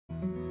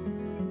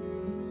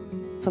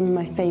Some of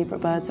my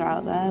favourite birds are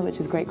out there, which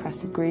is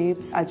great-crested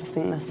grebes. I just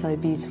think they're so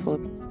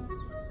beautiful.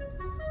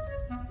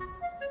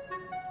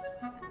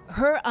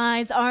 Her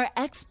eyes are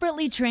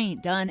expertly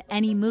trained on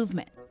any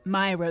movement.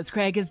 Mya-Rose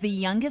Craig is the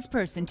youngest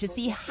person to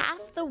see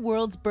half the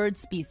world's bird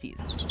species,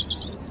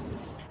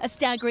 a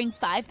staggering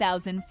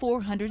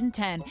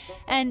 5,410,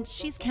 and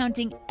she's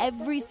counting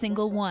every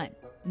single one,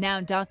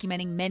 now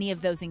documenting many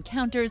of those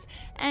encounters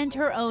and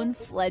her own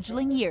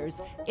fledgling years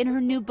in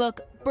her new book,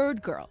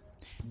 Birdgirl.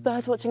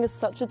 Birdwatching is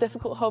such a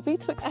difficult hobby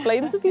to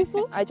explain to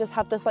people. I just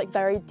have this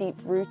very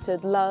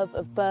deep-rooted love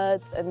of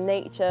birds and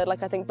nature.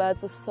 I think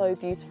birds are so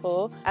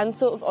beautiful. And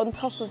sort of on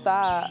top of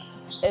that,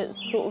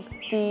 it's sort of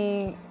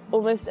the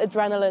almost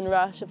adrenaline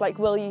rush of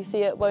will you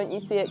see it, won't you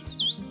see it?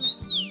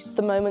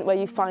 The moment where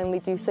you finally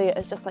do see it,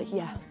 it's just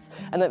yes,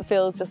 and it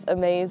feels just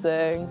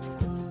amazing.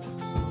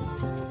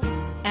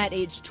 At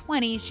age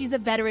 20, she's a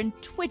veteran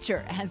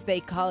twitcher, as they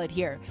call it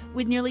here,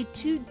 with nearly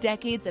 2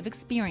 decades of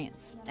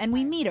experience, and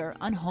we meet her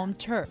on home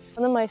turf.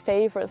 One of my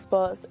favourite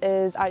spots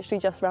is actually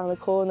just around the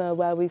corner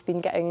where we've been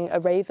getting a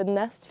raven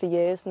nest for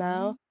years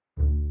now.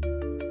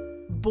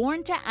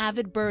 Born to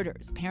avid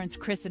birders, parents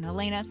Chris and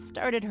Helena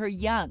started her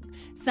young.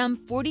 Some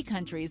 40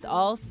 countries,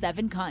 all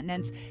 7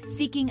 continents,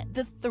 seeking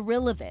the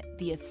thrill of it,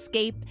 the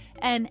escape,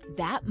 and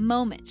that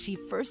moment she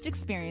first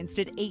experienced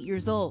at 8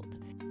 years old.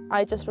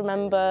 I just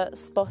remember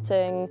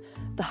spotting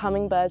the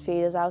hummingbird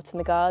feeders out in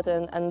the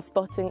garden and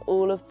spotting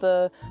all of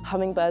the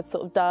hummingbirds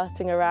sort of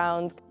darting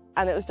around.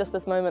 And it was just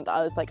this moment that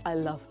I was I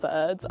love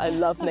birds, I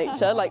love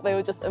nature, they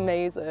were just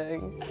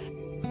amazing.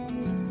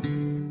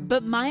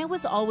 But Mya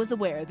was always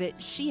aware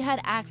that she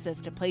had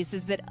access to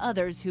places that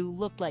others who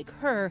looked like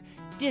her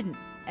didn't.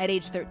 At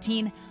age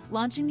 13,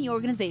 launching the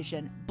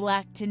organization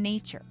Black to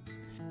Nature.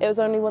 It was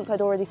only once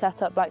I'd already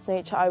set up Black to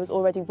Nature, I was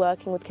already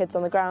working with kids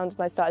on the ground and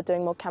I started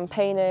doing more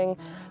campaigning,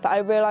 that I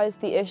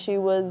realised the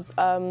issue was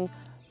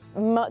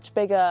much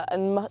bigger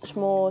and much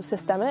more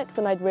systemic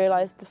than I'd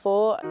realised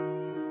before.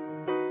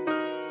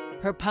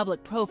 Her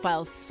public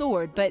profile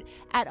soared, but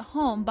at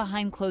home,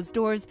 behind closed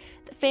doors,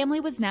 the family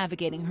was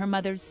navigating her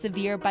mother's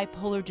severe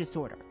bipolar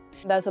disorder.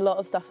 There's a lot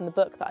of stuff in the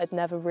book that I'd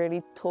never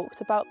really talked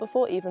about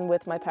before, even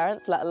with my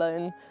parents, let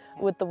alone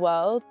with the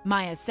world.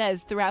 Mya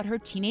says throughout her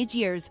teenage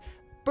years,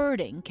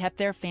 birding kept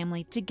their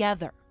family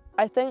together.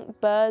 I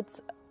think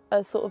birds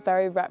are sort of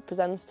very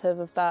representative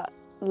of that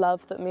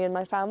love that me and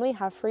my family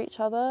have for each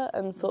other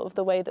and sort of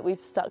the way that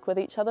we've stuck with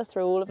each other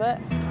through all of it.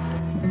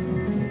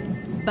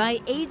 By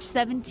age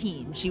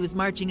 17, she was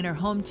marching in her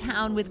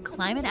hometown with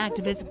climate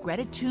activist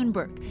Greta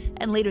Thunberg,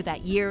 and later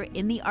that year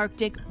in the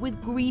Arctic with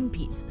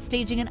Greenpeace,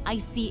 staging an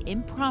icy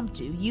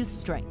impromptu youth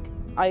strike.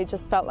 I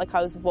just felt like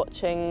I was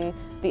watching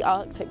the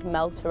Arctic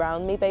melt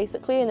around me,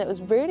 basically, and it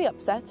was really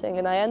upsetting,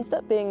 and I ended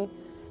up feeling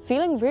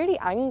really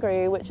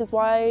angry, which is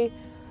why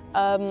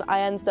I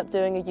ended up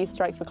doing a youth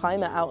strike for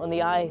climate out on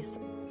the ice.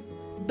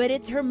 But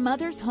it's her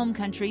mother's home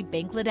country,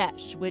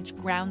 Bangladesh, which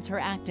grounds her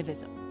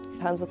activism.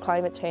 In terms of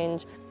climate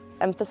change,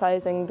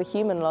 emphasising the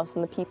human loss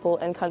and the people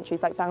in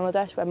countries like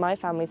Bangladesh, where my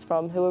family's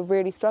from, who are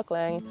really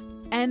struggling.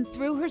 And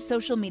through her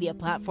social media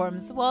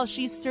platforms, while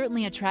she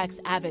certainly attracts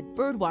avid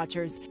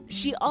birdwatchers,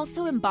 she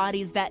also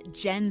embodies that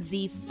Gen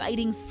Z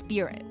fighting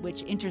spirit,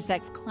 which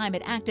intersects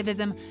climate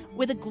activism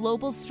with a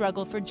global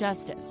struggle for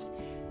justice.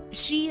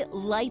 She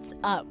lights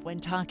up when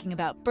talking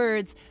about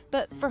birds,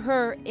 but for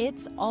her,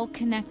 it's all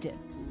connected.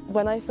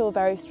 When I feel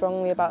very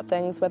strongly about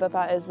things, whether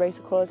that is race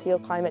equality or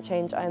climate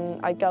change, and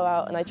I go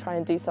out and I try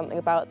and do something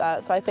about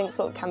that. So I think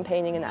sort of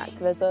campaigning and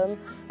activism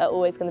are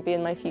always going to be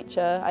in my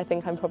future. I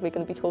think I'm probably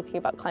going to be talking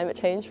about climate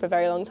change for a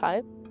very long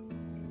time.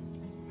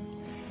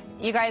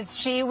 You guys,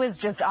 she was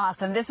just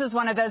awesome. This was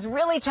one of those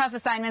really tough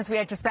assignments. We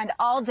had to spend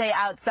all day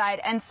outside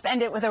and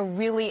spend it with a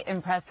really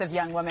impressive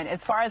young woman.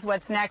 As far as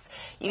what's next,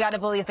 you got to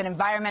believe that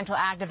environmental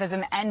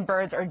activism and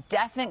birds are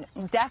definitely,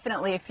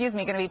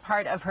 going to be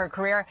part of her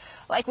career.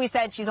 Like we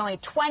said, she's only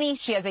 20.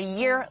 She has a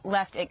year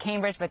left at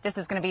Cambridge, but this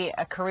is going to be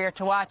a career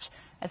to watch.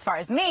 As far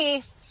as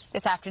me,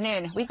 this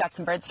afternoon, we've got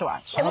some birds to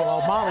watch. Oh,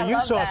 well, Molly,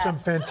 you saw some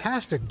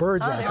fantastic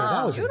birds out there.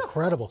 That was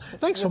incredible.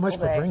 Thanks so much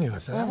for bringing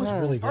us. That was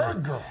really good.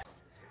 Birdgirl.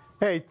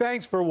 Hey,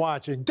 thanks for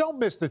watching. Don't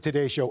miss the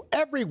Today Show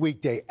every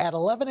weekday at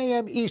 11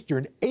 a.m.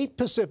 Eastern, 8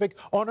 Pacific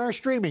on our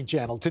streaming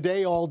channel,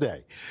 Today All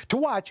Day. To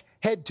watch,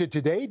 head to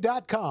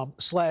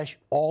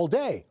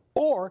today.com/allday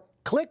or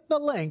click the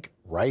link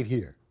right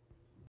here.